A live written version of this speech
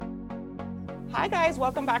Hi guys,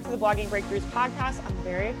 welcome back to the Blogging Breakthroughs podcast. I'm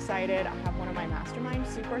very excited. I have one of my mastermind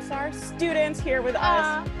superstar students here with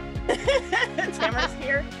us. Tamara's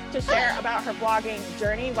here to share about her blogging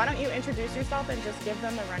journey. Why don't you introduce yourself and just give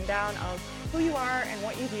them the rundown of who you are and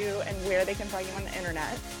what you do and where they can find you on the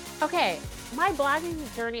internet. Okay, my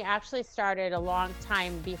blogging journey actually started a long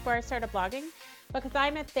time before I started blogging because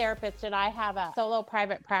I'm a therapist and I have a solo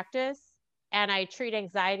private practice and I treat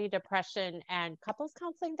anxiety, depression, and couples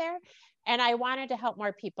counseling there. And I wanted to help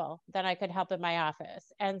more people than I could help in my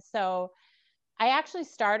office. And so I actually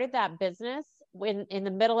started that business when in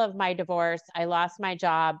the middle of my divorce. I lost my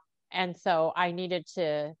job. And so I needed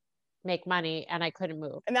to make money and I couldn't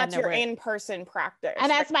move. And that's your in-person practice.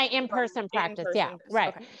 And that's my in-person practice. Yeah,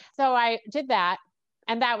 right. Okay. So I did that.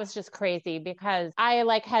 And that was just crazy because I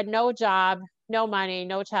had no job, no money,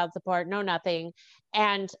 no child support, no nothing.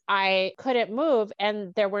 And I couldn't move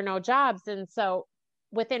and there were no jobs. And so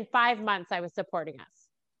within 5 months, I was supporting us.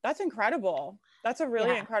 That's incredible. That's a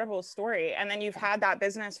really incredible story. And then you've had that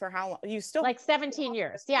business for how long? You still 17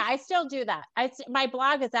 years. Yeah, I still do that. My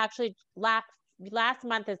blog is actually last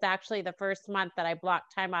month is actually the first month that I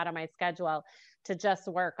blocked time out of my schedule to just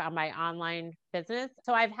work on my online business.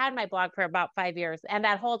 So I've had my blog for about 5 years. And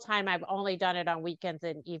that whole time I've only done it on weekends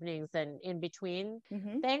and evenings and in between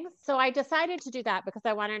things. So I decided to do that because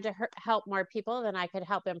I wanted to help more people than I could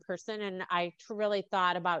help in person. And I really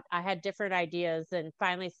thought about, I had different ideas and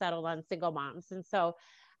finally settled on single moms. And so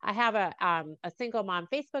I have a single mom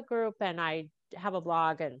Facebook group and I have a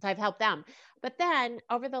blog and I've helped them. But then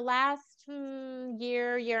over the last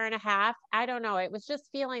year and a half, I don't know, it was just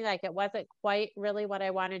feeling like it wasn't quite really what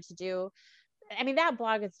I wanted to do. I mean, that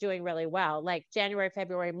blog is doing really well. Like January,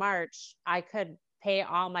 February, March, I could pay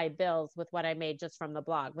all my bills with what I made just from the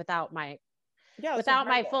blog without my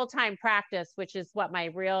full-time practice, which is what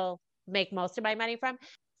make most of my money from.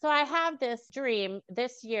 So I have this dream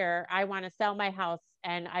this year. I want to sell my house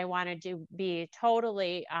and I wanted to be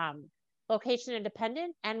totally location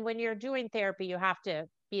independent. And when you're doing therapy, you have to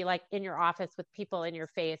be in your office with people in your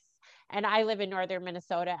face. And I live in northern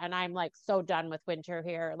Minnesota and I'm so done with winter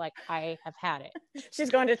here. I have had it. She's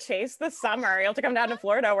going to chase the summer. You'll have to come down to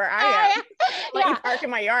Florida where I am. Let you park in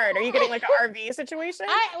my yard. Are you getting an RV situation?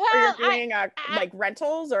 Or you're doing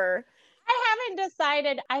rentals or? I haven't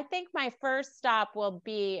decided. I think my first stop will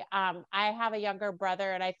be, I have a younger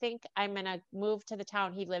brother and I think I'm going to move to the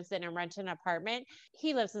town he lives in and rent an apartment.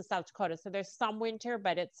 He lives in South Dakota. So there's some winter,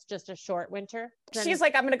 but it's just a short winter. She's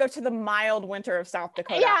like, I'm going to go to the mild winter of South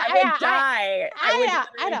Dakota. I would die. I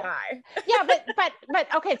would die. Yeah. But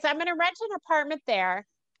okay. So I'm going to rent an apartment there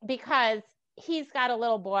because he's got a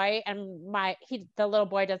little boy and the little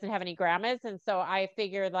boy doesn't have any grandmas. And so I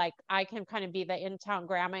figured I can kind of be the in-town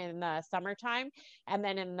grandma in the summertime. And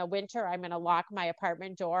then in the winter, I'm going to lock my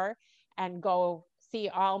apartment door and go see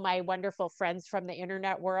all my wonderful friends from the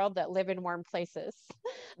internet world that live in warm places.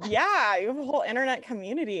 Yeah. You have a whole internet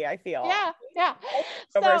community, I feel. Yeah.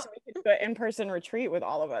 So we could do an in-person retreat with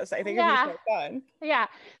all of us. I think it'd be so fun. Yeah.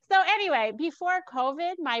 So anyway, before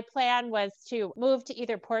COVID, my plan was to move to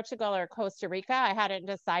either Portugal or Costa Rica. I hadn't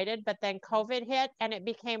decided, but then COVID hit and it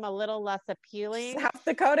became a little less appealing. South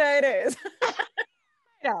Dakota it is.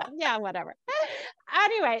 Yeah, whatever.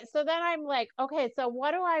 Anyway, so then I'm like, okay, so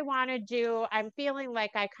what do I want to do? I'm feeling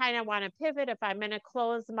like I kind of want to pivot if I'm going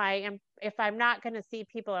to if I'm not going to see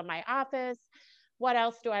people in my office. What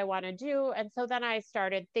else do I want to do? And so then I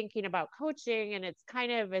started thinking about coaching and it's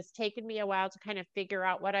taken me a while to kind of figure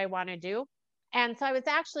out what I want to do. And so I was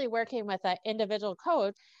actually working with an individual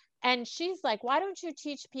coach and she's like, why don't you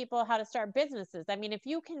teach people how to start businesses? I mean, if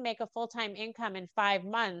you can make a full-time income in 5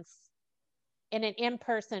 months in an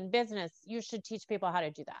in-person business, you should teach people how to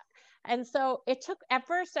do that. And so at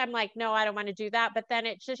first I'm like, no, I don't want to do that. But then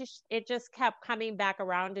it just kept coming back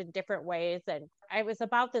around in different ways. And I was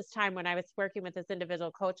about this time when I was working with this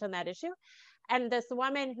individual coach on that issue. And this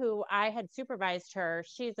woman who I had supervised her,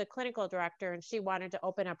 she's a clinical director and she wanted to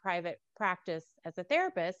open a private practice as a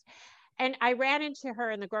therapist. And I ran into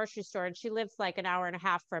her in the grocery store and she lives an hour and a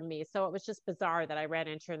half from me. So it was just bizarre that I ran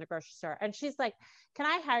into her in the grocery store. And she's like, can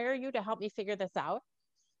I hire you to help me figure this out?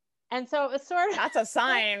 And so it was sort of. That's a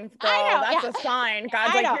sign, girl. That's a sign.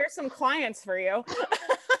 God's like, here's some clients for you.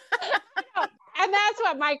 And that's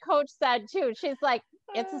what my coach said too. She's like,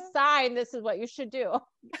 it's a sign. This is what you should do.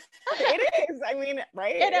 It is. I mean,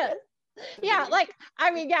 right? It is. Yeah.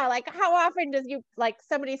 How often does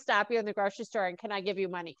somebody stop you in the grocery store and can I give you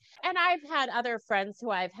money? And I've had other friends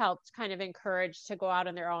who I've helped kind of encourage to go out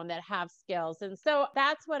on their own that have skills. And so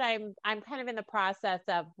that's what I'm kind of in the process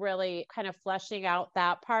of really kind of fleshing out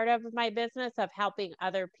that part of my business of helping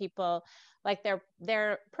other people Like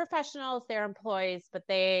they're professionals, they're employees, but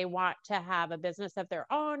they want to have a business of their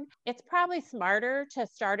own. It's probably smarter to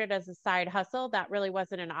start it as a side hustle. That really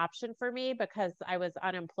wasn't an option for me because I was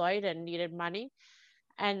unemployed and needed money.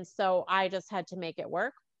 And so I just had to make it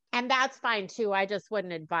work. And that's fine too. I just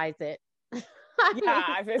wouldn't advise it.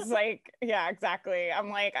 Yeah, if it's like, yeah, exactly. I'm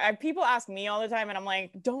like, people ask me all the time, and I'm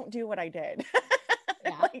like, don't do what I did.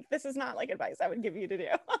 Yeah. Like, this is not like advice I would give you to do.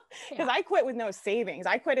 Because Yeah. I quit with no savings.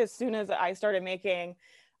 I quit as soon as I started making,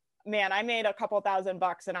 man, I made a couple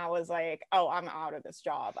 $1,000 and I was like, oh, I'm out of this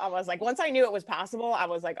job. I was like, once I knew it was possible, I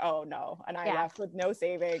was like, oh no. And I Yeah. left with no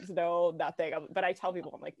savings, no nothing. But I tell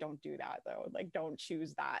people, I'm like, don't do that though. Like, don't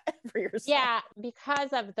choose that for yourself. Yeah, because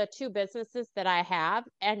of the two businesses that I have,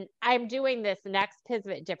 and I'm doing this next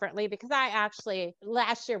pivot differently because I actually,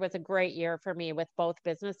 last year was a great year for me with both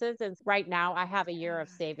businesses. And right now I have a year of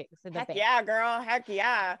savings in the Heck bank. yeah, girl. Heck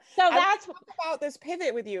yeah. So I that's want to talk about this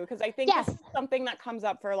pivot with you because I think yes. this is something that comes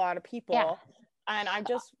up for a lot of people. Yeah. And I'm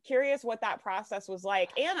just curious what that process was like.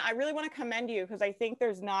 And I really want to commend you because I think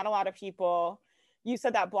there's not a lot of people. You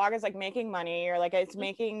said that blog is like making money, or like it's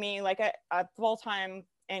making me like a full-time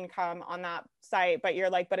income on that site, but you're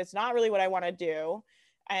like, but it's not really what I want to do.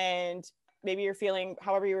 And maybe you're feeling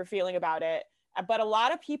however you were feeling about it. But a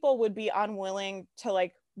lot of people would be unwilling to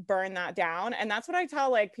like burn that down. And that's what I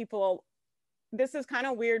tell like people. This is kind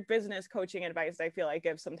of weird business coaching advice I feel I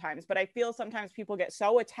give sometimes, but I feel sometimes people get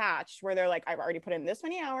so attached where they're like, I've already put in this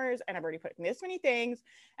many hours and I've already put in this many things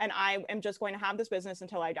and I am just going to have this business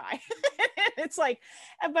until I die. It's like,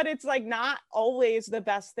 but it's like not always the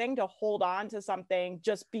best thing to hold on to something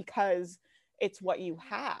just because it's what you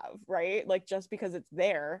have, right? Like just because it's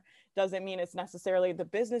there doesn't mean it's necessarily the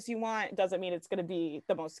business you want. Doesn't mean it's going to be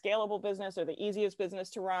the most scalable business or the easiest business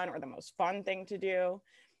to run or the most fun thing to do.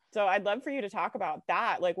 So I'd love for you to talk about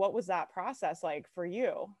that. Like, what was that process like for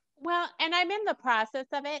you? Well, and I'm in the process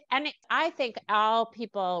of it. And I think all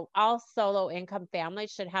people, all solo income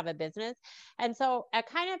families should have a business. And so at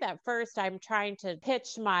first, I'm trying to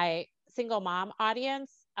pitch my single mom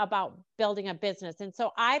audience about building a business. And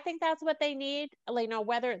so I think that's what they need, you know,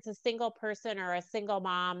 whether it's a single person or a single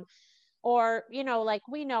mom, or, you know, like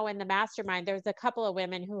we know in the mastermind, there's a couple of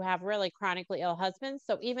women who have really chronically ill husbands.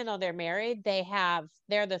 So even though they're married, that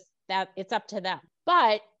it's up to them.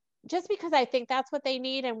 But just because I think that's what they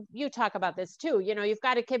need, and you talk about this too, you know, you've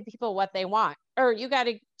got to give people what they want, or you got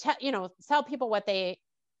to, tell people what they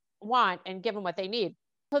want and give them what they need.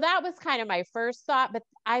 So that was kind of my first thought, but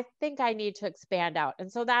I think I need to expand out.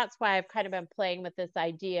 And so that's why I've kind of been playing with this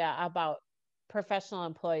idea about professional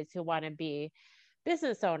employees who want to be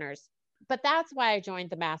business owners. But that's why I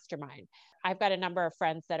joined the mastermind. I've got a number of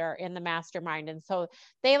friends that are in the mastermind. And so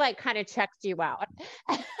they like kind of checked you out.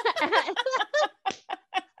 and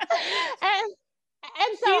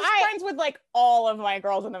so she's friends with like all of my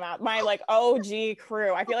girls in the my like OG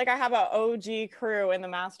crew. I feel like I have an OG crew in the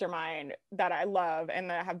mastermind that I love and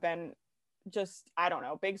that have been just, I don't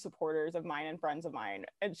know, big supporters of mine and friends of mine.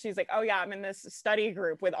 And she's like, oh yeah, I'm in this study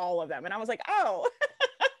group with all of them. And I was like, oh.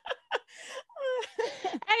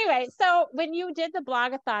 Anyway, so when you did the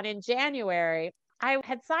blogathon in January, I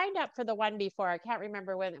had signed up for the one before. I can't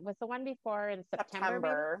remember when it was, the one before in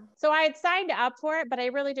September. So I had signed up for it, but I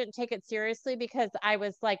really didn't take it seriously because I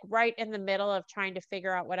was like right in the middle of trying to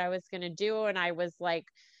figure out what I was going to do. And I was like,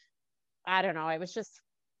 I don't know, I was just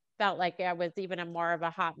felt like I was even more of a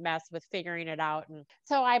hot mess with figuring it out. And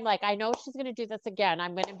so I'm like, I know she's going to do this again.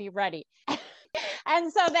 I'm going to be ready.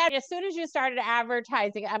 And so then as soon as you started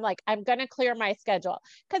advertising, I'm like, I'm going to clear my schedule.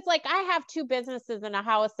 Cause like I have two businesses in a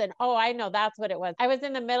house and, oh, I know that's what it was. I was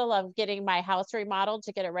in the middle of getting my house remodeled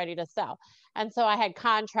to get it ready to sell. And so I had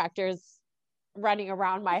contractors running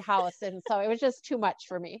around my house. And so it was just too much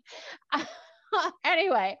for me.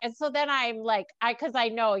 Anyway. And so then I'm like, cause I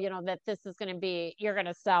know, that this is going to be, you're going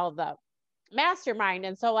to sell the mastermind.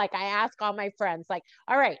 And so like I ask all my friends, like,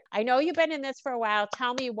 all right, I know you've been in this for a while.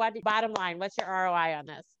 Tell me bottom line, what's your ROI on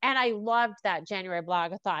this? And I loved that January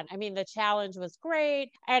blogathon. I mean, the challenge was great.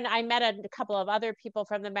 And I met a couple of other people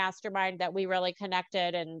from the mastermind that we really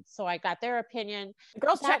connected. And so I got their opinion. The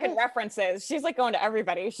girl's checking references. She's like going to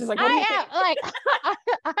everybody. She's like, what do you think? Like,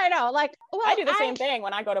 I know, like, well, I do the same thing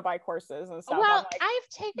when I go to buy courses and stuff. Well, like, I've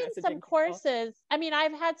taken some courses. I mean,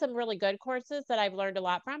 I've had some really good courses that I've learned a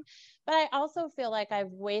lot from, but I also feel like I've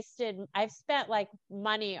spent like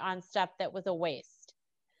money on stuff that was a waste.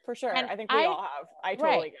 For sure. And I think we all have. I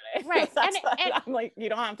totally get it. Right. And I'm like, you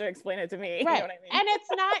don't have to explain it to me. Right. You know what I mean? And it's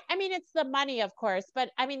not, I mean, it's the money, of course, but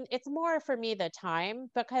I mean, it's more for me, the time,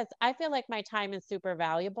 because I feel like my time is super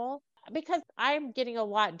valuable because I'm getting a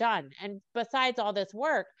lot done. And besides all this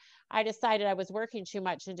work, I decided I was working too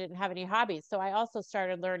much and didn't have any hobbies. So I also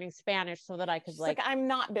started learning Spanish so that I could like, I'm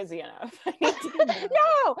not busy enough.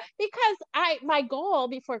 No, because my goal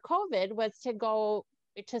before COVID was to go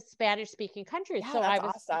to Spanish speaking countries. Yeah, so that's I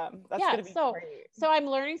was awesome. That's yeah, gonna be so great. so I'm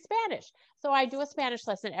learning Spanish. So I do a Spanish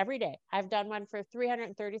lesson every day. I've done one for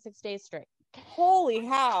 336 days straight. Holy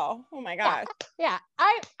cow. Oh my gosh. Yeah.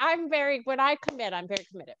 When I commit, I'm very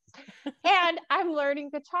committed. And I'm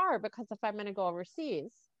learning guitar because if I'm going to go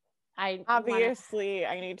overseas, I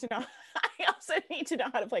need to know. I also need to know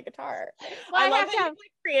how to play guitar. Well, I love that you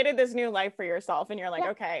created this new life for yourself, and you're like,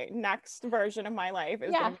 okay, next version of my life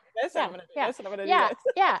is gonna be this, and I'm gonna do this, and I'm gonna do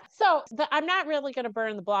this. Yeah. So I'm not really going to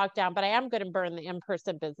burn the blog down, but I am going to burn the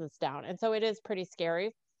in-person business down, and so it is pretty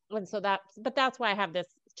scary. And so that's why I have this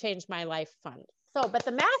Change My Life fund. So, but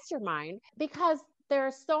the mastermind, because there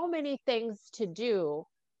are so many things to do.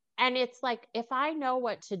 And it's like, if I know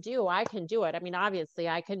what to do, I can do it. I mean, obviously,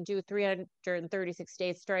 I can do 336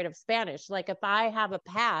 days straight of Spanish. Like, if I have a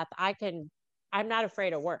path, I'm not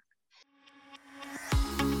afraid of work.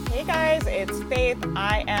 Hey guys, it's Faith.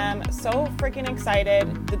 I am so freaking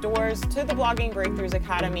excited. The doors to the Blogging Breakthroughs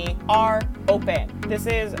Academy are open. This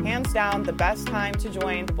is hands down the best time to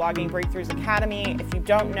join the Blogging Breakthroughs Academy. If you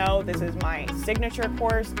don't know, this is my signature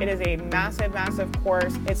course. It is a massive, massive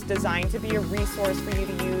course. It's designed to be a resource for you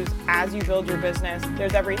to use as you build your business.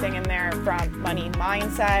 There's everything in there from money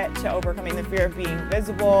mindset to overcoming the fear of being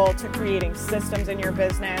visible to creating systems in your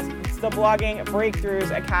business. It's the Blogging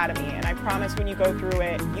Breakthroughs Academy, and I promise when you go through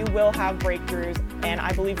it, you will have breakthroughs, and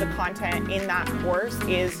I believe the content in that course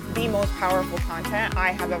is the most powerful content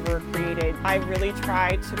I have ever created. I really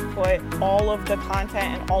tried to put all of the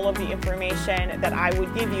content and all of the information that I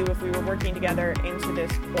would give you if we were working together into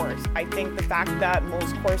this course. I think the fact that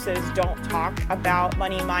most courses don't talk about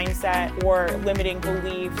money mindset or limiting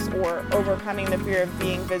beliefs or overcoming the fear of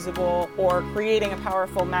being visible or creating a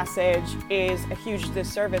powerful message is a huge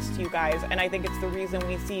disservice to you guys, and I think it's the reason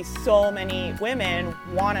we see so many women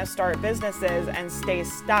want to start businesses and stay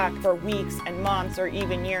stuck for weeks and months or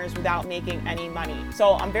even years without making any money.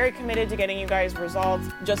 So I'm very committed to getting you guys results.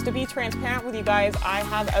 Just to be transparent with you guys, I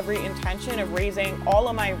have every intention of raising all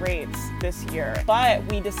of my rates this year, but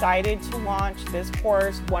we decided to launch this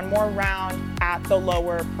course one more round at the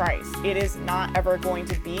lower price. It is not ever going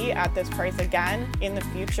to be at this price again in the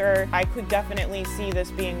future. I could definitely see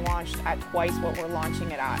this being launched at twice what we're launching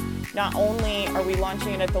it at. Not only are we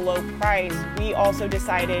launching it at the low price, we also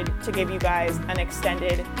decided to give you guys an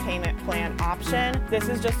extended payment plan option. This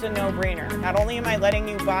is just a no-brainer. Not only am I letting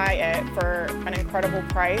you buy it for an incredible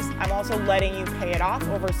price, I'm also letting you pay it off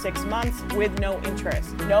over 6 months with no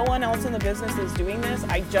interest. No one else in the business is doing this.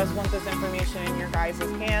 I just want this information in your guys'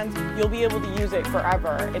 hands. You'll be able to use it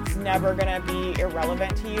forever. It's never gonna be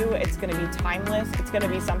irrelevant to you. It's gonna be timeless. It's gonna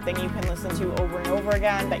be something you can listen to over and over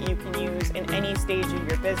again that you can use in any stage of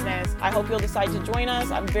your business. I hope you'll decide to join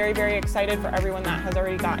us. I'm very, very excited for everyone that has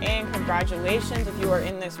already got in. Congratulations if you are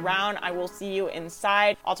in this round. I will see you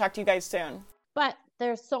inside. I'll talk to you guys soon. But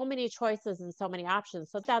there's so many choices and so many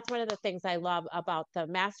options. So that's one of the things I love about the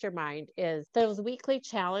mastermind is those weekly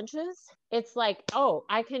challenges. It's like, oh,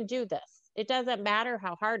 I can do this. It doesn't matter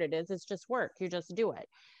how hard it is. It's just work. You just do it.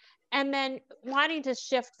 And then wanting to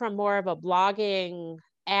shift from more of a blogging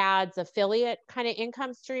ads affiliate kind of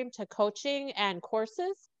income stream to coaching and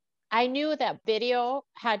courses. I knew that video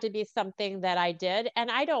had to be something that I did, and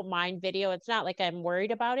I don't mind video. It's not like I'm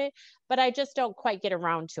worried about it, but I just don't quite get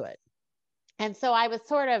around to it. And so I was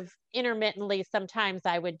sort of intermittently, sometimes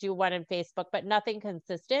I would do one on Facebook, but nothing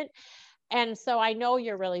consistent. And so I know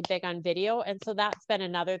you're really big on video. And so that's been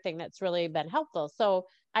another thing that's really been helpful. So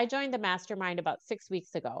I joined the mastermind about 6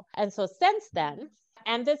 weeks ago. And so since then,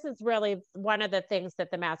 and this is really one of the things that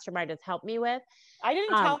the mastermind has helped me with. I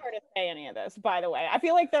didn't tell her to say any of this, by the way. I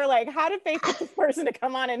feel like they're like, how did Faith get this person to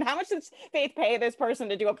come on? And how much does Faith pay this person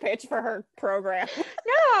to do a pitch for her program?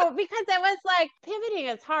 No, because it was like pivoting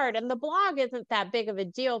is hard. And the blog isn't that big of a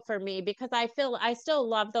deal for me because I feel I still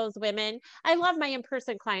love those women. I love my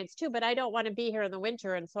in-person clients too, but I don't want to be here in the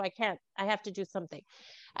winter. And so I have to do something.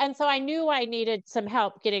 And so I knew I needed some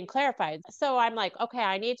help getting clarified. So I'm like, okay,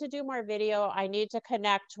 I need to do more video. I need to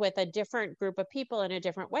connect with a different group of people in a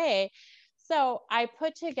different way. So I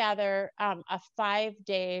put together a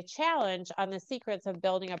 5-day challenge on the secrets of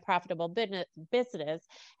building a profitable business.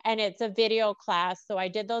 And it's a video class. So I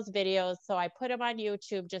did those videos. So I put them on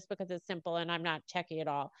YouTube just because it's simple and I'm not techie at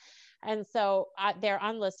all. And so they're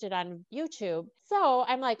unlisted on YouTube. So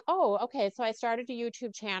I'm like, oh, okay. So I started a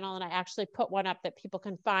YouTube channel and I actually put one up that people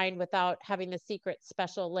can find without having the secret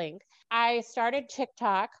special link. I started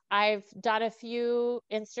TikTok. I've done a few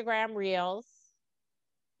Instagram reels.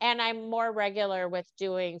 And I'm more regular with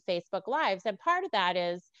doing Facebook Lives. And part of that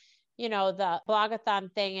is, the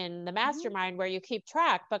blogathon thing and the mastermind where you keep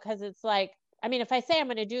track, because it's like, I mean, if I say I'm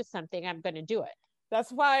going to do something, I'm going to do it. That's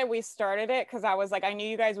why we started it, because I was like, I knew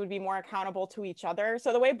you guys would be more accountable to each other.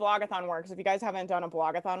 So the way Blogathon works, if you guys haven't done a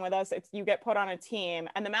Blogathon with us, it's you get put on a team,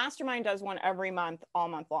 and the mastermind does one every month, all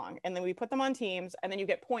month long. And then we put them on teams, and then you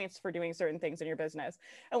get points for doing certain things in your business.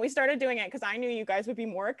 And we started doing it because I knew you guys would be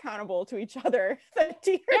more accountable to each other than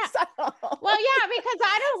to yourself. Well, yeah, because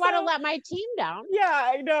I don't want to let my team down.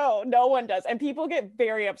 Yeah, I know. No one does. And people get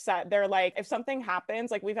very upset. They're like, if something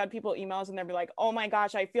happens, like we've had people email us and they'll be like, oh my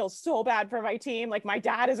gosh, I feel so bad for my team. Like my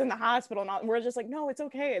dad is in the hospital. And we're just like, no, it's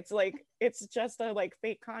okay. It's like, it's just a like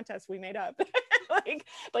fake contest we made up.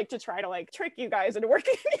 like to try to like trick you guys into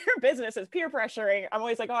working in your business is peer pressuring. I'm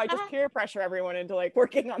always like, oh, I just peer pressure everyone into like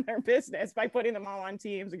working on their business by putting them all on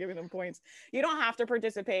teams and giving them points. You don't have to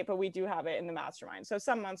participate, but we do have it in the mastermind. So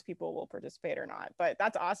some months people will participate or not, but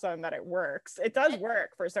that's awesome that it works. It does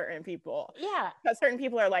work for certain people. Yeah. Because certain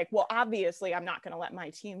people are like, well, obviously I'm not going to let my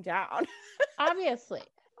team down. Obviously.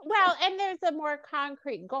 Well, and there's a more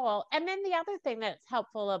concrete goal. And then the other thing that's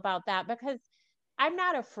helpful about that, because I'm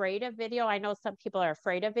not afraid of video. I know some people are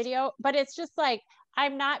afraid of video, but it's just like,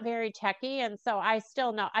 I'm not very techie. And so I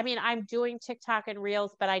still know, I mean, I'm doing TikTok and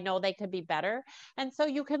Reels, but I know they could be better. And so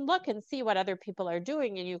you can look and see what other people are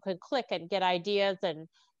doing, and you could click and get ideas. And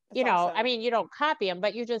That's awesome. I mean, you don't copy them,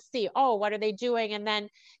 but you just see, oh, what are they doing? And then,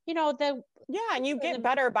 and you get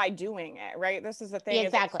better by doing it, right? This is the thing.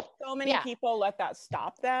 Exactly. So many people let that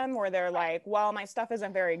stop them, where they're like, well, my stuff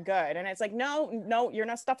isn't very good. And it's like, no,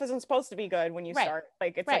 your stuff isn't supposed to be good when you start.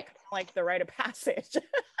 Like, it's like the rite of passage.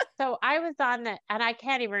 So I was on and I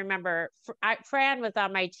can't even remember, Fran was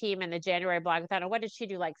on my team in the January blogathon. And what did she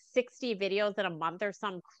do? Like 60 videos in a month or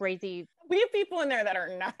some crazy. We have people in there that are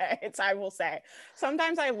nuts, I will say.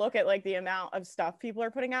 Sometimes I look at like the amount of stuff people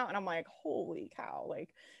are putting out and I'm like, holy cow. Like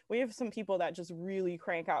we have some people that just really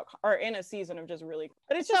crank out, or in a season of just really,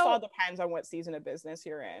 but it just all depends on what season of business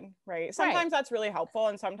you're in, right? Sometimes that's really helpful.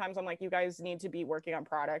 And sometimes I'm like, you guys need to be working on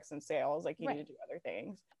products and sales. Like you need to do other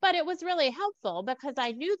things. But it was really helpful because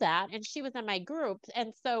I knew that, and she was in my group.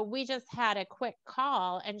 And so we just had a quick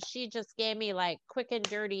call and she just gave me like quick and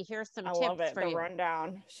dirty, here's some tips love it, for you.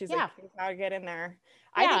 Rundown. She's like, here's how to get in there.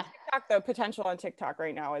 I think TikTok, the potential on TikTok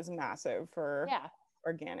right now is massive for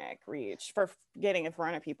organic reach, for getting in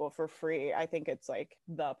front of people for free. I think it's like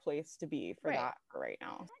the place to be for that right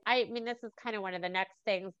now. I mean, this is kind of one of the next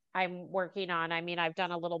things I'm working on. I mean, I've done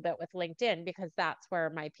a little bit with LinkedIn because that's where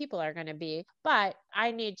my people are going to be, but I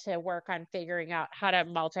need to work on figuring out how to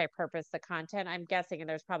multi-purpose the content. I'm guessing, and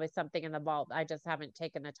there's probably something in the vault. I just haven't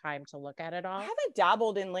taken the time to look at it all. I haven't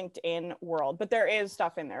dabbled in LinkedIn world, but there is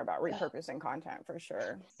stuff in there about repurposing content for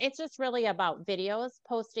sure. It's just really about videos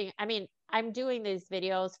posting. I mean, I'm doing these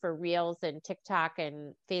videos for Reels and TikTok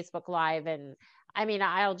and Facebook Live. And I mean,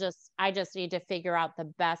 I just need to figure out the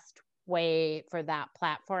best way for that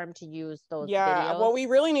platform to use those videos. What we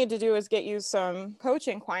really need to do is get you some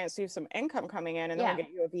coaching clients, so you have some income coming in, and then we'll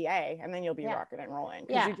get you a VA, and then you'll be rocking and rolling.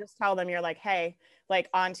 Because you just tell them, you're like, hey, like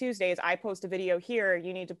on Tuesdays, I post a video here.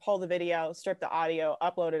 You need to pull the video, strip the audio,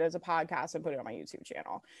 upload it as a podcast, and put it on my YouTube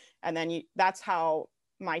channel. And then that's how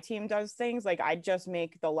my team does things. Like I just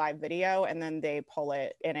make the live video and then they pull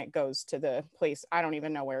it and it goes to the place. I don't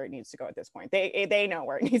even know where it needs to go at this point. They know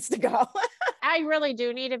where it needs to go. I really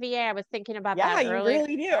do need a VA. I was thinking about that early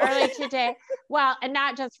today. Well, and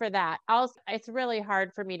not just for that. Also, it's really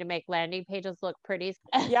hard for me to make landing pages look pretty.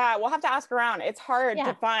 We'll have to ask around. It's hard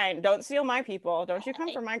to find. Don't steal my people. Don't you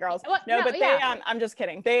come for my girls. I'm just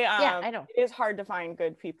kidding. I know. It is hard to find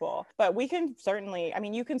good people, but we can certainly,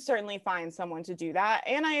 you can certainly find someone to do that.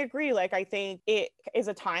 And I agree. Like, I think it is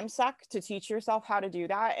a time suck to teach yourself how to do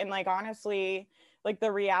that. And like, honestly, like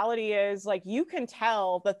the reality is like, you can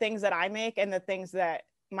tell the things that I make and the things that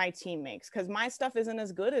my team makes, because my stuff isn't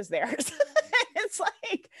as good as theirs. It's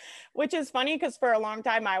like, which is funny because for a long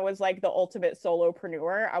time I was like the ultimate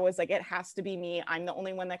solopreneur. I was like, it has to be me. I'm the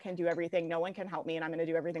only one that can do everything. No one can help me, and I'm going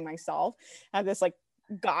to do everything myself. I have this like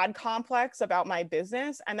God complex about my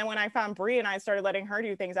business. And then when I found Brie and I started letting her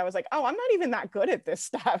do things, I was like, oh, I'm not even that good at this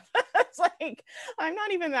stuff. It's like, I'm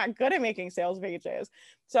not even that good at making sales pages.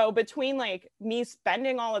 So between like me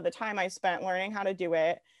spending all of the time I spent learning how to do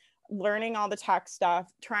it, learning all the tech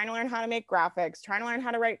stuff, trying to learn how to make graphics, trying to learn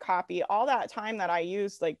how to write copy, all that time that I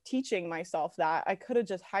used like teaching myself that, I could have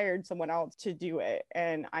just hired someone else to do it.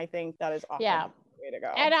 And I think that is often the way way to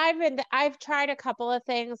go. And I've tried a couple of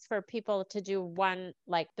things for people to do one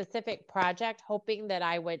like specific project, hoping that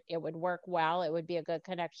it would work well. It would be a good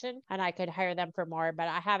connection and I could hire them for more, but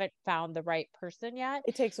I haven't found the right person yet.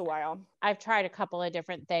 It takes a while. I've tried a couple of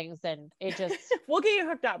different things and it just we'll get you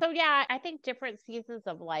hooked up. So yeah, I think different seasons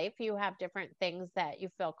of life, you have different things that you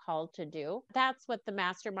feel called to do. That's what the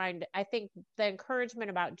mastermind, I think the encouragement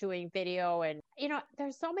about doing video and,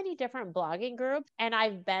 there's so many different blogging groups and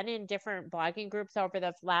I've been in different blogging groups over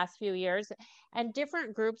the last few years and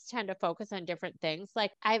different groups tend to focus on different things.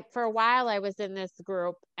 Like for a while I was in this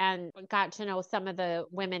group and got to know some of the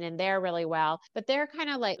women in there really well, but they're kind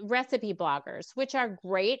of like recipe bloggers, which are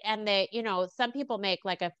great. And they, some people make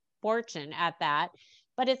like a fortune at that,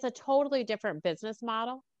 but it's a totally different business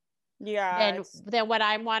model than what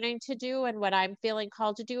I'm wanting to do and what I'm feeling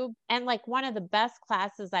called to do. And like one of the best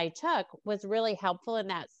classes I took was really helpful in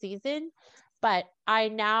that season. But I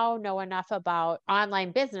now know enough about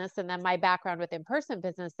online business and then my background with in-person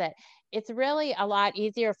business that it's really a lot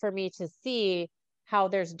easier for me to see how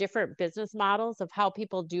there's different business models of how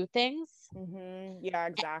people do things. Mm-hmm. Yeah,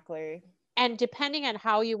 exactly. And depending on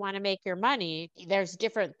how you want to make your money, there's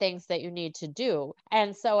different things that you need to do.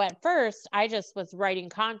 And so at first I just was writing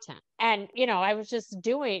content and, I was just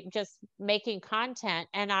making content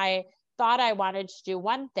and I thought I wanted to do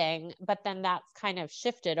one thing, but then that's kind of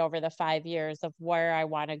shifted over the 5 years of where I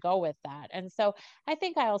want to go with that. And so I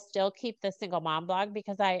think I'll still keep the single mom blog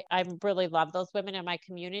because I really love those women in my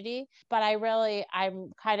community, but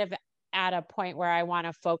I'm kind of at a point where I want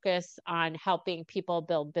to focus on helping people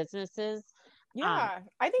build businesses. Yeah,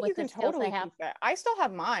 I think you can totally keep it. I still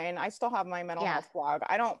have mine. I still have my mental health blog.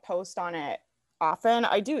 I don't post on it often.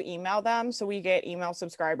 I do email them. So we get email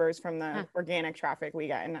subscribers from the organic traffic we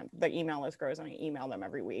get and the email list grows and I email them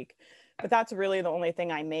every week. But that's really the only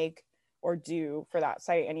thing I make or do for that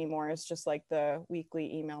site anymore is just like the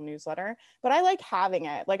weekly email newsletter. But I like having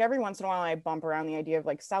it. Like every once in a while I bump around the idea of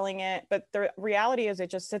like selling it, but the reality is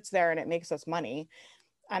it just sits there and it makes us money.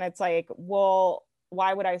 And it's like, well,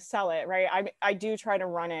 why would I sell it? Right. I do try to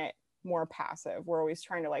run it more passive. We're always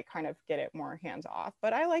trying to like kind of get it more hands off,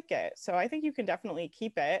 but I like it. So I think you can definitely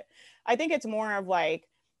keep it. I think it's more of like,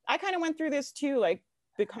 I kind of went through this too, like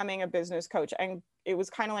becoming a business coach. And it was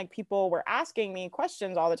kind of like people were asking me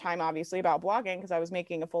questions all the time, obviously, about blogging because I was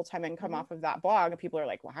making a full-time income off of that blog. And people are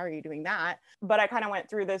like, well, how are you doing that? But I kind of went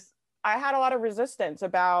through this. I had a lot of resistance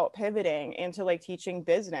about pivoting into like teaching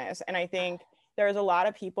business. And I think there's a lot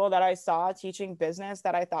of people that I saw teaching business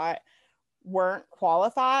that I thought weren't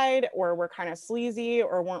qualified or were kind of sleazy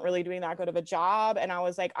or weren't really doing that good of a job. And I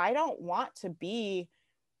was like, I don't want to be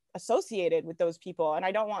associated with those people. And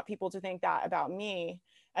I don't want people to think that about me.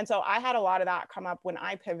 And so I had a lot of that come up when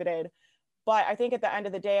I pivoted. But I think at the end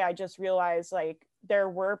of the day, I just realized like there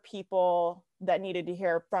were people that needed to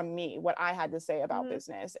hear from me what I had to say about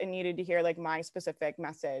business and needed to hear like my specific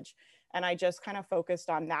message. And I just kind of focused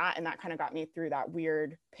on that. And that kind of got me through that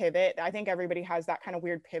weird pivot. I think everybody has that kind of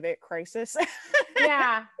weird pivot crisis.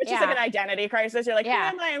 Yeah. Which is like an identity crisis. You're like, who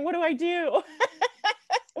am I and what do I do?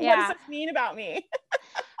 What does this mean about me?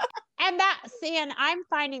 And I'm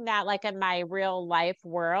finding that like in my real life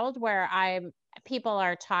world where people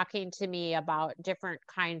are talking to me about different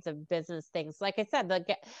kinds of business things. Like I said,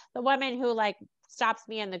 the woman who like stops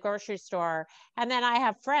me in the grocery store. And then I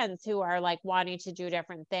have friends who are like wanting to do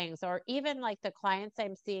different things, or even like the clients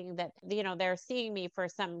I'm seeing that, they're seeing me for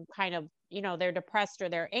some kind of, they're depressed or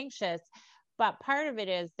they're anxious. But part of it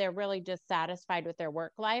is they're really dissatisfied with their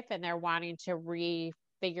work life and they're wanting to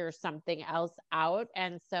figure something else out.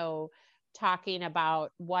 And so talking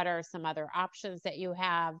about what are some other options that you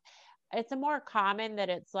have, it's a more common that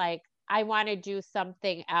it's like, I want to do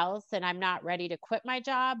something else and I'm not ready to quit my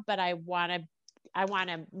job, but I want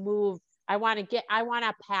to move. I want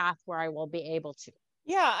a path where I will be able to.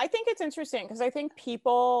 Yeah, I think it's interesting because I think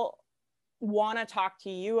people want to talk to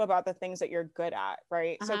you about the things that you're good at,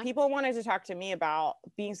 right? So people wanted to talk to me about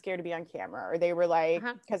being scared to be on camera, or they were like,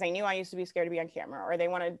 because I knew I used to be scared to be on camera, or they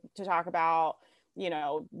wanted to talk about,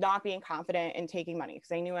 not being confident in taking money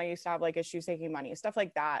because I knew I used to have like issues taking money, stuff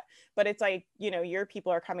like that. But it's like, your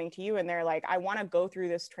people are coming to you and they're like, I want to go through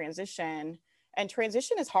this transition. And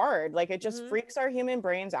transition is hard. Like it just freaks our human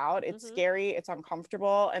brains out. It's scary. It's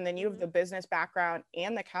uncomfortable. And then you have the business background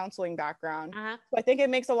and the counseling background. So I think it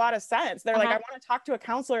makes a lot of sense. They're like, I want to talk to a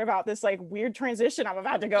counselor about this like weird transition I'm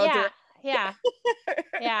about to go through.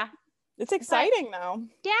 Yeah. It's exciting though.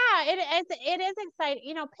 Yeah, it is exciting.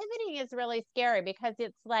 Pivoting is really scary because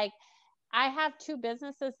it's like, I have two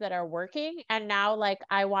businesses that are working and now like,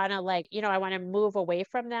 I want to move away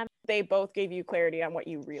from them. They both gave you clarity on what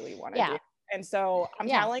you really want to do. And so I'm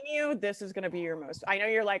Yeah. telling you, this is going to be your most, I know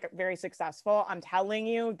you're like very successful. I'm telling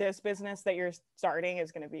you, this business that you're starting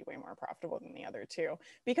is going to be way more profitable than the other two.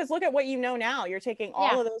 Because look at what you know now. You're taking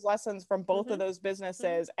all of those lessons from both of those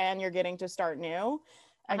businesses and you're getting to start new.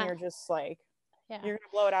 And you're just like, you're going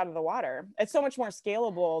to blow it out of the water. It's so much more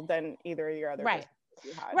scalable than either of your other businesses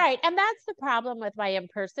you had. Right. And that's the problem with my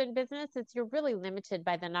in-person business. It's you're really limited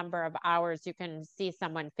by the number of hours you can see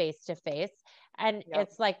someone face to face. And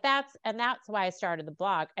it's like that's why I started the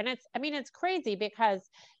blog. And it's crazy because,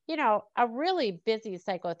 you know, a really busy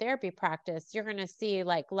psychotherapy practice, you're going to see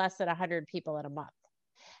like less than 100 people in a month.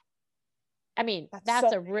 I mean,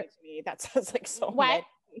 that's so many to me. That sounds like so many.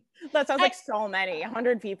 That sounds like so many,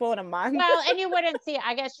 100 people in a month. Well, and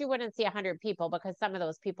I guess you wouldn't see 100 people because some of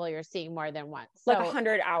those people you're seeing more than once. So like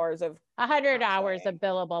 100 hours of 100 hours of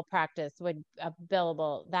billable practice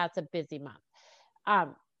that's a busy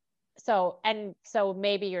month. So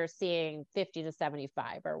maybe you're seeing 50 to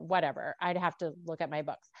 75 or whatever. I'd have to look at my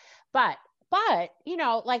books, but you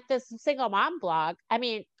know, like this single mom blog, I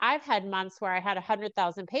mean, I've had months where I had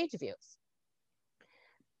 100,000 page views.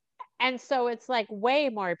 And so it's like way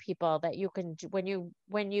more people that you can, when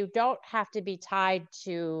you don't have to be tied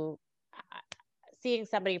to seeing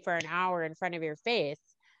somebody for an hour in front of your face,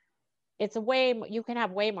 you can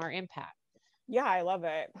have way more impact. Yeah, I love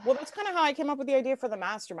it. Well, that's kind of how I came up with the idea for the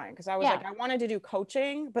mastermind. Cause I was like, I wanted to do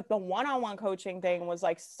coaching, but the one-on-one coaching thing was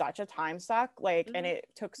like such a time suck, like, and it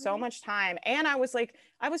took so much time. And I was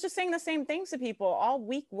just saying the same things to people all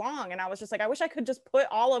week long. And I was just like, I wish I could just put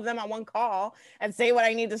all of them on one call and say what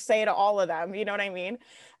I need to say to all of them. You know what I mean?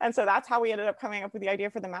 And so that's how we ended up coming up with the idea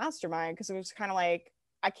for the mastermind. Cause it was kind of like,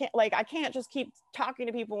 I can't just keep talking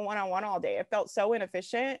to people one-on-one all day. It felt so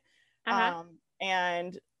inefficient.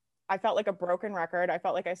 And I felt like a broken record. I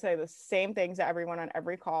felt like I say the same things to everyone on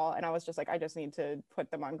every call. And I was just like, I just need to put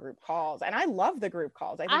them on group calls. And I love the group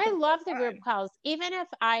calls. I love the group calls. Even if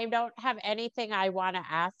I don't have anything I want to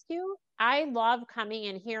ask you, I love coming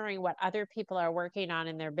and hearing what other people are working on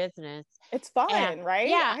in their business. It's fun, right?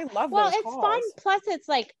 Yeah. I love those calls. Well, it's fun. Plus it's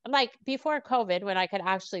like before COVID, when I could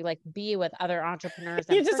actually like be with other entrepreneurs.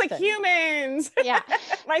 You're just like humans. Yeah.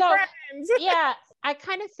 My friends. Yeah. I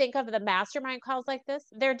kind of think of the mastermind calls like this.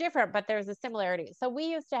 They're different, but there's a similarity. So we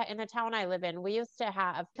used to, in the town I live in, we used to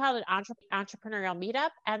have called it entrepreneurial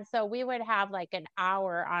meetup. And so we would have like an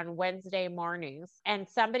hour on Wednesday mornings and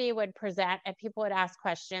somebody would present and people would ask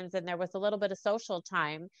questions and there was a little bit of social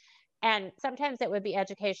time. And sometimes it would be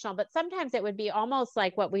educational, but sometimes it would be almost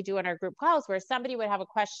like what we do in our group calls where somebody would have a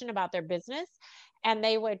question about their business and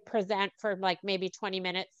they would present for like maybe 20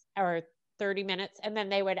 minutes or 30 minutes. And then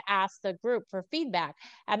they would ask the group for feedback.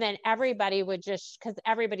 And then everybody would because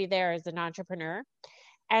everybody there is an entrepreneur.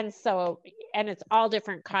 And it's all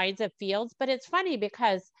different kinds of fields, but it's funny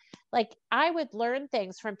because like I would learn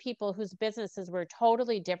things from people whose businesses were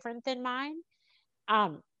totally different than mine.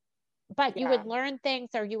 But you would learn things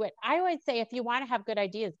I always say, if you want to have good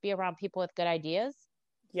ideas, be around people with good ideas.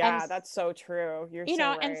 Yeah, that's so true. You're so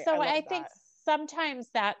right. And so I think sometimes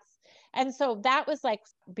and so that was like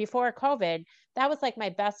before COVID, that was like my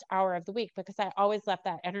best hour of the week because I always left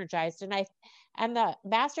that energized. And the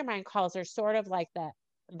mastermind calls are sort of like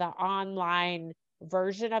the online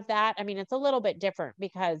version of that. I mean, it's a little bit different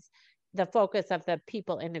because the focus of the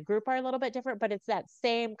people in the group are a little bit different, but it's that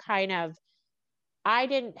same kind of, I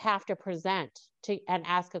didn't have to present and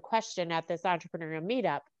ask a question at this entrepreneurial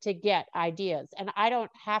meetup to get ideas. And I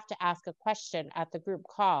don't have to ask a question at the group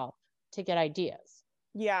call to get ideas.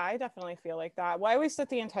 Yeah, I definitely feel like that. Well, I always set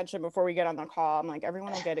the intention before we get on the call. I'm like,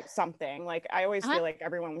 everyone will get something. Like, I always feel like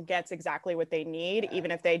everyone gets exactly what they need,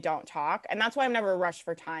 even if they don't talk. And that's why I'm never rushed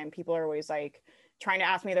for time. People are always like trying to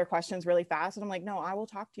ask me their questions really fast. And I'm like, no, I will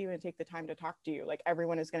talk to you and take the time to talk to you. Like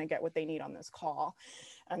everyone is going to get what they need on this call.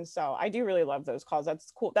 And so I do really love those calls.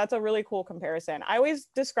 That's cool. That's a really cool comparison. I always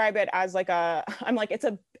describe it as like it's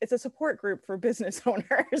a support group for business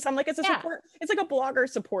owners. I'm like, it's a support, it's like a blogger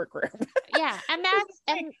support group. Yeah. And that's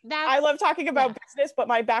I love talking about business, but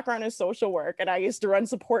my background is social work and I used to run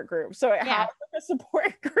support groups. So it has like a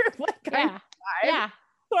support group.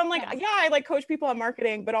 So I'm like, I like coach people on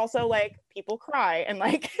marketing, but also like people cry and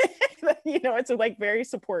like, it's a like very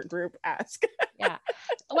support group-esque. Yeah.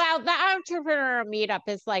 Well, the entrepreneur meetup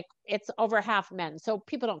is like, it's over half men. So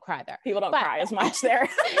people don't cry there. People don't cry as much there.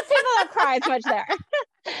 People don't cry as much there.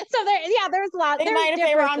 So there's a lot. They might if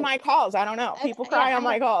they were on my calls. I don't know. People cry on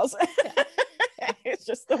my calls. It's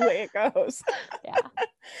just the way it goes. Yeah.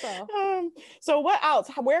 So what else?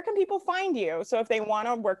 Where can people find you? So if they want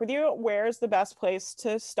to work with you, where's the best place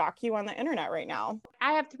to stalk you on the internet right now?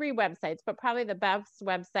 I have 3 websites, but probably the best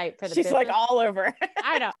website for the She's business. like all over.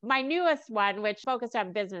 I know. My newest one, which focused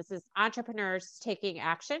on business, is Entrepreneurs Taking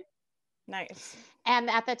Action. Nice.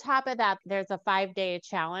 And at the top of that, there's a 5-day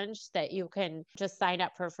challenge that you can just sign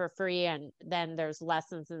up for free. And then there's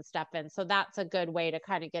lessons and stuff. And so that's a good way to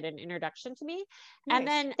kind of get an introduction to me. Nice. And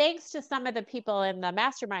then thanks to some of the people in the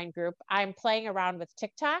mastermind group, I'm playing around with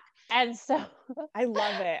TikTok. And so I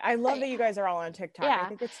love it. I love that you guys are all on TikTok. Yeah. I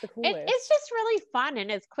think it's the coolest. It's just really fun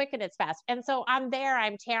and it's quick and it's fast. And so I'm there.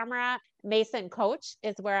 I'm Tamara Mason Coach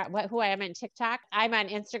is who I am in TikTok. I'm on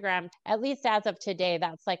Instagram, at least as of today.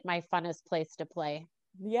 That's like my funnest place to play.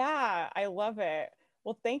 Yeah, I love it.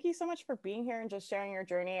 Well, thank you so much for being here and just sharing your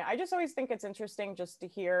journey. I just always think it's interesting just to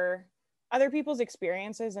hear other people's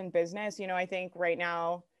experiences in business. You know, I think right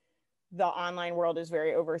now the online world is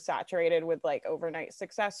very oversaturated with like overnight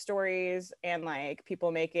success stories and like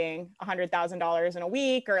people making $100,000 in a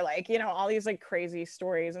week or like, you know, all these like crazy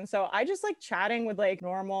stories. And so I just like chatting with like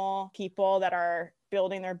normal people that are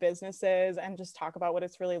building their businesses and just talk about what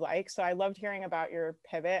it's really like. So I loved hearing about your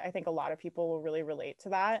pivot. I think a lot of people will really relate to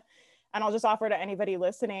that. And I'll just offer to anybody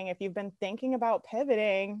listening, if you've been thinking about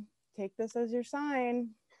pivoting, take this as your sign.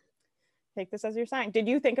 Take this as your sign. Did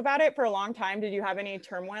you think about it for a long time? Did you have any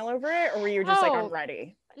turmoil over it? Or were you just like, I'm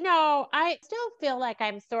ready? No, I still feel like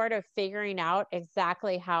I'm sort of figuring out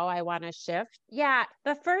exactly how I want to shift. Yeah.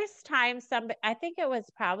 The first time I think it was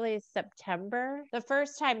probably September, the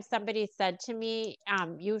first time somebody said to me,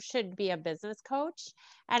 you should be a business coach.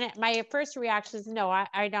 And my first reaction is, no,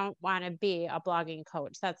 I don't want to be a blogging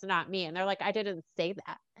coach. That's not me. And they're like, I didn't say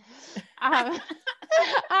that.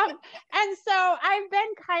 And so I've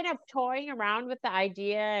been kind of toying around with the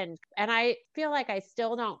idea and I feel like I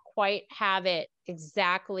still don't quite have it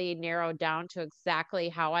exactly narrowed down to exactly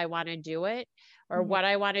how I want to do it or what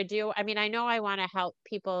I want to do. I mean, I know I want to help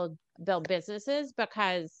people build businesses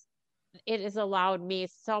because it has allowed me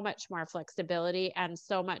so much more flexibility and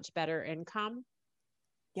so much better income.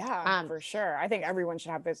 Yeah, for sure. I think everyone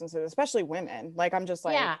should have businesses, especially women. Like, I'm just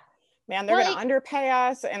like, yeah. Man, they're going to underpay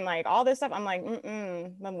us and like all this stuff. I'm like,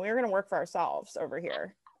 then we're going to work for ourselves over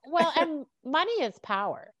here. Well, and money is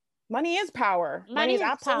power. Money is power. Money is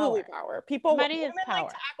absolutely power. People, women like to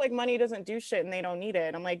act like money doesn't do shit and they don't need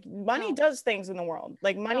it. I'm like, money does things in the world.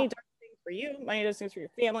 Like money does things for you. Money does things for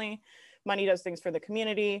your family. Money does things for the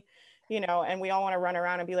community, you know, and we all want to run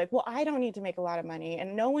around and be like, well, I don't need to make a lot of money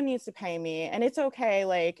and no one needs to pay me and it's okay.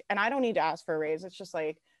 Like, and I don't need to ask for a raise. It's just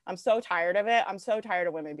like, I'm so tired of it. I'm so tired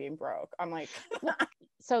of women being broke. I'm like,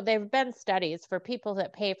 so there've been studies for people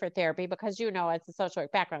that pay for therapy because, you know, as a social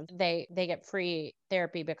work background, they get free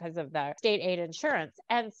therapy because of the state aid insurance.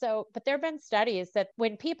 And so, but there've been studies that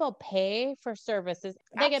when people pay for services,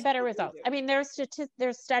 they get better results. I mean, there's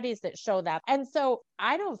studies that show that. And so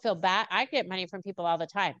I don't feel bad. I get money from people all the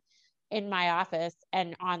time in my office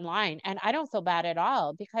and online, and I don't feel bad at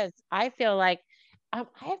all because I feel like I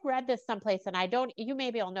have read this someplace and you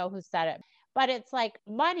maybe will know who said it, but it's like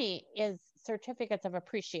money is certificates of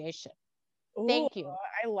appreciation. Ooh, thank you.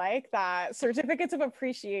 I like that. Certificates of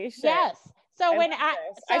appreciation. Yes. So I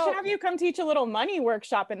should have you come teach a little money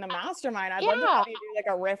workshop in the mastermind. I'd love to have you do like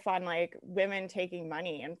a riff on like women taking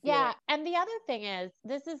money and and the other thing is,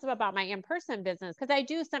 this is about my in-person business because I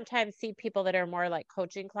do sometimes see people that are more like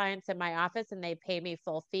coaching clients in my office and they pay me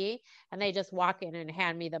full fee and they just walk in and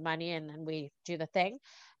hand me the money and then we do the thing.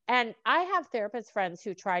 And I have therapist friends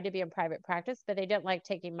who tried to be in private practice, but they didn't like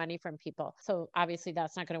taking money from people. So obviously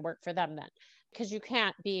that's not going to work for them then, because you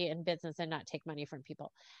can't be in business and not take money from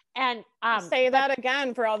people. And say that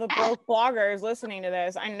again for all the broke bloggers listening to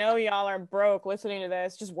this. I know y'all are broke listening to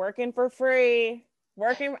this, just working for free.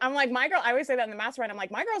 I'm like, my girl, I always say that in the mastermind. I'm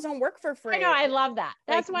like, my girls don't work for free. I know, I love that.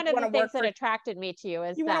 That's like, one of the things that attracted me to you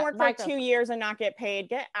is you want to work for 2 years and not get paid.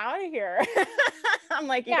 Get out of here. I'm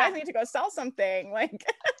like, you guys need to go sell something. Like,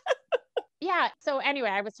 yeah. So anyway,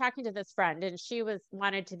 I was talking to this friend and she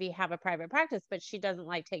wanted to have a private practice, but she doesn't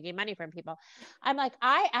like taking money from people. I'm like,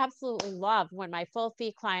 I absolutely love when my full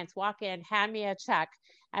fee clients walk in, hand me a check,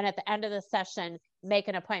 and at the end of the session, make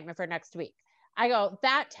an appointment for next week. I go,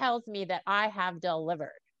 that tells me that I have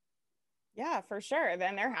delivered. Yeah, for sure.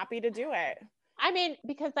 Then they're happy to do it. I mean,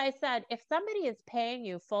 because I said, if somebody is paying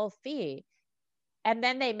you full fee and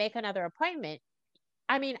then they make another appointment,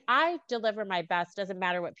 I mean, I deliver my best. Doesn't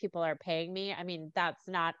matter what people are paying me. I mean, that's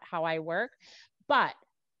not how I work, but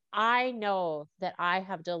I know that I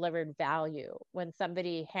have delivered value when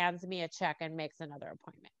somebody hands me a check and makes another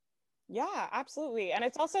appointment. Yeah, absolutely. And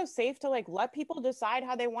it's also safe to like let people decide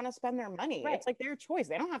how they want to spend their money. Right. It's like their choice.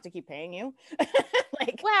 They don't have to keep paying you.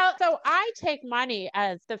 Like, Well, so I take money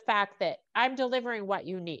as the fact that I'm delivering what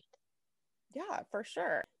you need. yeah, for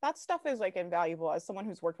sure. That stuff is like invaluable as someone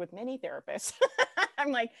who's worked with many therapists.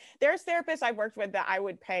 I'm like, there's therapists I've worked with that I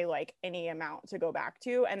would pay like any amount to go back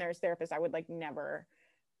to. And there's therapists I would like never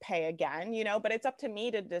pay again, you know, but it's up to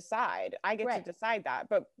me to decide. I get to Right. decide that.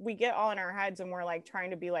 But we get all in our heads and we're like trying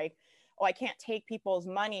to be like, oh, I can't take people's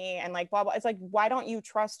money and like blah blah. It's like, why don't you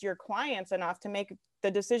trust your clients enough to make the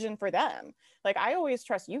decision for them? Like I always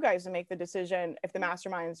trust you guys to make the decision if the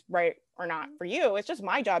mastermind's right or not for you. It's just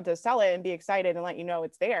my job to sell it and be excited and let you know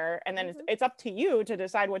it's there. And then it's up to you to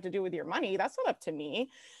decide what to do with your money. That's not up to me.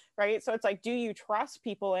 Right. So it's like, do you trust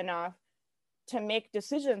people enough to make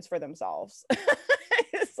decisions for themselves?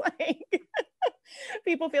 It's like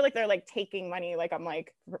people feel like they're like taking money, like I'm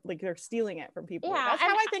like they're stealing it from people. Yeah. That's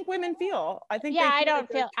how I think women feel. I think Yeah, they I feel like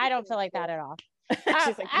don't feel I don't feel like that at all.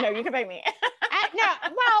 she's like, no, you can pay me. No,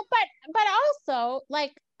 well, but also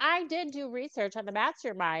like I did do research on the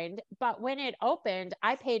mastermind, but when it opened,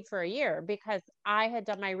 I paid for a year because I had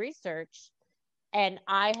done my research and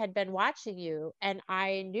I had been watching you and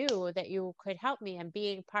I knew that you could help me and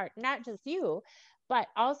being part, not just you, but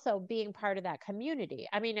also being part of that community.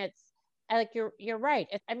 I mean, it's like you're right.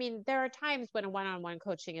 I mean, there are times when a one-on-one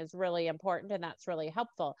coaching is really important and that's really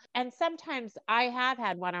helpful. And sometimes I have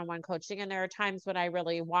had one-on-one coaching and there are times when I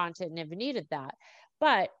really wanted and have needed that.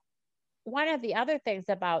 But one of the other things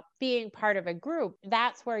about being part of a group,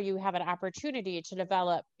 that's where you have an opportunity to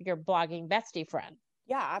develop your blogging bestie friend.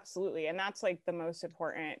 Yeah, absolutely. And that's like the most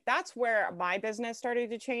important. That's where my business started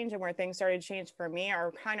to change and where things started to change for me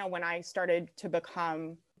are kind of when I started to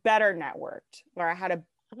become better networked, where I had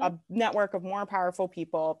a network of more powerful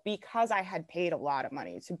people because I had paid a lot of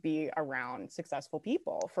money to be around successful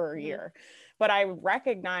people for a year. But I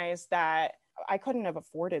recognized that I couldn't have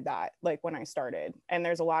afforded that like when I started. And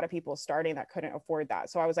there's a lot of people starting that couldn't afford that.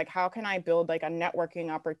 So I was like, how can I build like a networking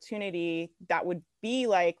opportunity that would be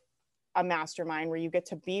like a mastermind where you get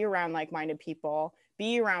to be around like-minded people,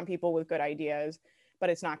 be around people with good ideas, but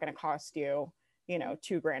it's not going to cost you, you know,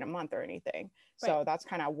 $2,000 a month or anything. So Right. that's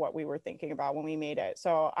kind of what we were thinking about when we made it.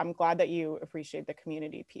 So I'm glad that you appreciate the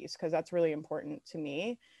community piece because that's really important to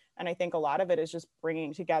me. And I think a lot of it is just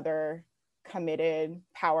bringing together committed,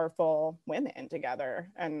 powerful women together.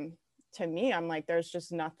 And to me, I'm like,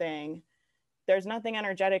 there's nothing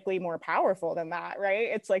energetically more powerful than that, right?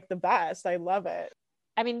 It's like the best. I love it.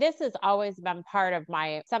 I mean, this has always been part of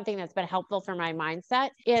my something that's been helpful for my mindset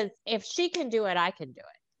is if she can do it, I can do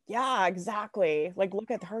it. Yeah, exactly. Like,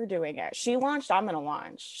 look at her doing it. She launched, I'm going to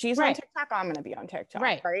launch. She's on Right. TikTok, I'm going to be on TikTok,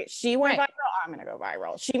 Right. right? She went Right. viral, I'm going to go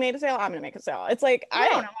viral. She made a sale, I'm going to make a sale. It's like, I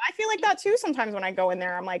don't Right. know. I feel like that too sometimes when I go in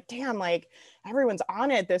there. I'm like, damn, like everyone's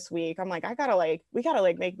on it this week. I'm like, we got to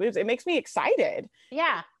like make moves. It makes me excited.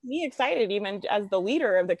 Yeah. Me excited, even as the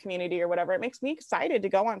leader of the community or whatever. It makes me excited to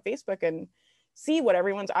go on Facebook and see what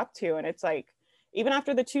everyone's up to. And it's like, even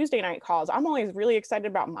after the Tuesday night calls, I'm always really excited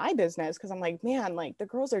about my business because I'm like, man, like the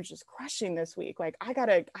girls are just crushing this week. Like I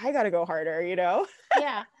gotta go harder, you know?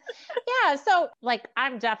 Yeah. Yeah. So like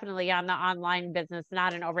I'm definitely on the online business,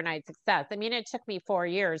 not an overnight success. I mean, it took me 4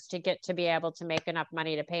 years to get to be able to make enough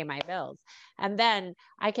money to pay my bills. And then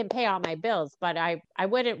I can pay all my bills, but I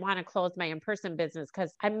wouldn't want to close my in-person business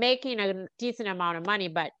because I'm making a decent amount of money,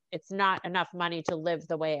 but it's not enough money to live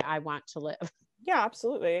the way I want to live. Yeah,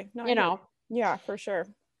 absolutely. No, You know, yeah, for sure.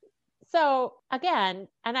 so again,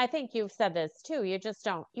 and I think you've said this too, you just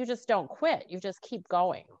don't quit. You just keep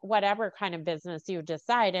going, whatever kind of business you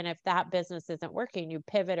decide. And if that business isn't working, you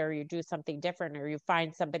pivot or you do something different or you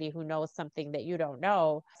find somebody who knows something that you don't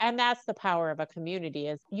know. And that's the power of a community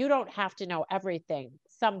is you don't have to know everything.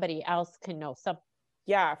 Somebody else can know something.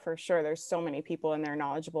 Yeah, for sure. There's so many people and they're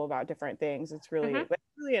knowledgeable about different things. It's really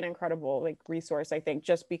an incredible like resource, I think,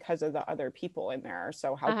 just because of the other people in there are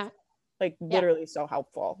so helpful. Like Yeah. literally so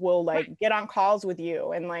helpful. We'll like Right. get on calls with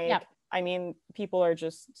you and like, Yep. I mean, people are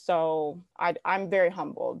just so, I'm very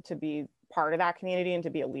humbled to be part of that community and to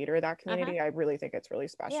be a leader of that community. I really think it's really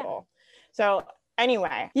special. So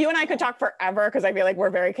anyway, you and I could talk forever because I feel like we're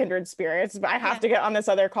very kindred spirits, but I have to get on this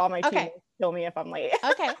other call. My team will kill me if I'm late.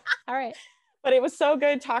 Okay. All right. But it was so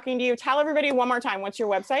good talking to you. Tell everybody one more time, what's your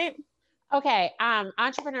website? Okay.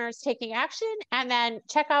 Entrepreneurs Taking Action, and then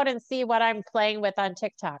check out and see what I'm playing with on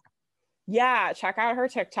TikTok. Yeah, check out her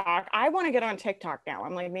TikTok. I want to get on TikTok now.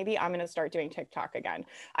 I'm like, maybe I'm going to start doing TikTok again.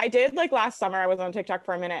 I did like last summer, I was on TikTok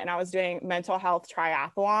for a minute and I was doing mental health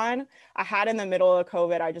triathlon. I had in the middle of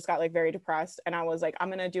COVID, I just got like very depressed and I was like, I'm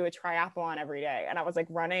going to do a triathlon every day. And I was like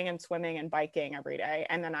running and swimming and biking every day.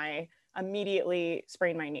 And then I immediately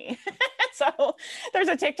sprained my knee. So there's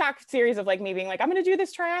a TikTok series of like me being like, I'm going to do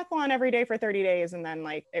this triathlon every day for 30 days. And then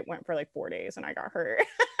like it went for like 4 days and I got hurt.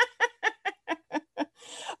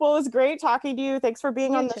 Well, it was great talking to you. Thanks for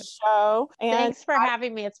being on the show. And thanks for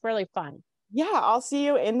having me. It's really fun. Yeah, I'll see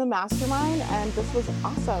you in the mastermind. And this was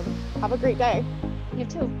awesome. Have a great day. You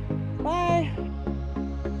too. Bye.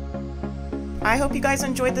 I hope you guys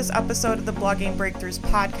enjoyed this episode of the Blogging Breakthroughs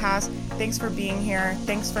podcast. Thanks for being here.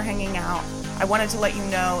 Thanks for hanging out. I wanted to let you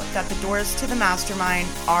know that the doors to the mastermind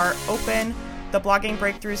are open. The Blogging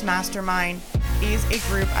Breakthroughs Mastermind is a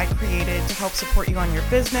group I created to help support you on your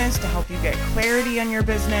business, to help you get clarity on your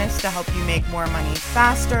business, to help you make more money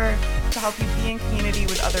faster, to help you be in community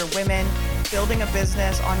with other women. Building a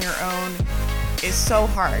business on your own is so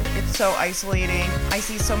hard. It's so isolating. I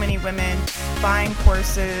see so many women buying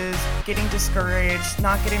courses, getting discouraged,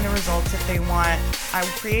 not getting the results that they want. I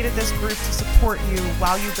created this group to support you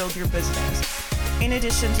while you build your business. In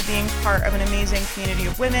addition to being part of an amazing community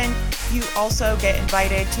of women, you also get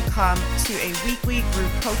invited to come to a weekly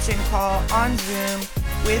group coaching call on Zoom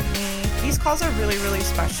with me. These calls are really, really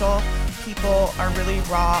special. People are really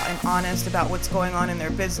raw and honest about what's going on in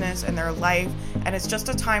their business and their life. And it's just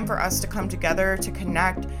a time for us to come together, to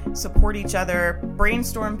connect, support each other,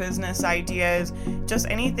 brainstorm business ideas, just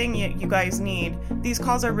anything you guys need. These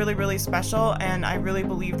calls are really, really special, and I really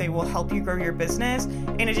believe they will help you grow your business.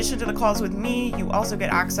 In addition to the calls with me, you also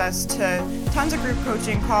get access to tons of group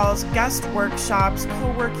coaching calls, guest workshops,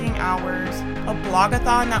 co-working hours, a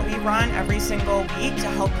blogathon that we run every single week to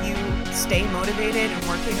help you stay motivated and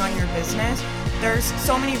working on your business. There's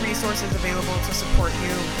so many resources available to support you.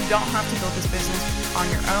 You don't have to build this business on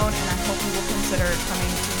your own, and I hope you will consider coming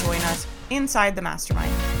to join us inside the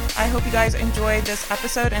mastermind. I hope you guys enjoyed this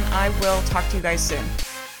episode, and I will talk to you guys soon.